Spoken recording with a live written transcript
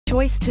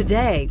choice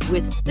today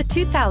with the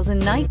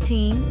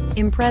 2019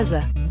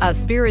 Impreza. A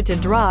spirited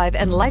drive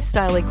and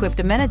lifestyle-equipped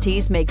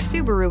amenities make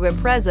Subaru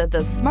Impreza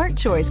the smart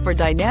choice for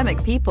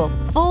dynamic people.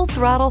 Full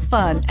throttle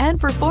fun and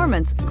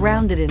performance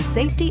grounded in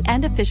safety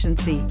and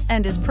efficiency,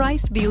 and is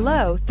priced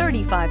below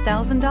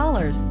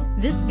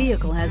 $35,000. This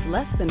vehicle has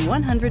less than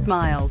 100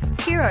 miles.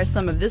 Here are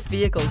some of this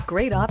vehicle's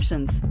great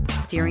options: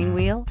 steering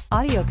wheel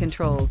audio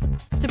controls,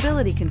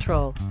 stability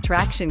control,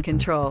 traction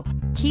control,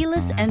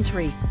 keyless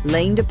entry,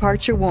 lane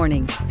departure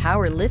warning,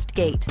 power lift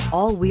gate,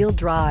 all-wheel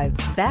drive,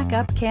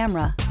 backup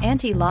camera,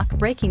 anti-lock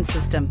braking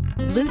system,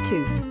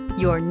 Bluetooth.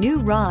 Your new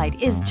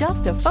ride is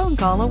just a phone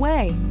call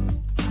away.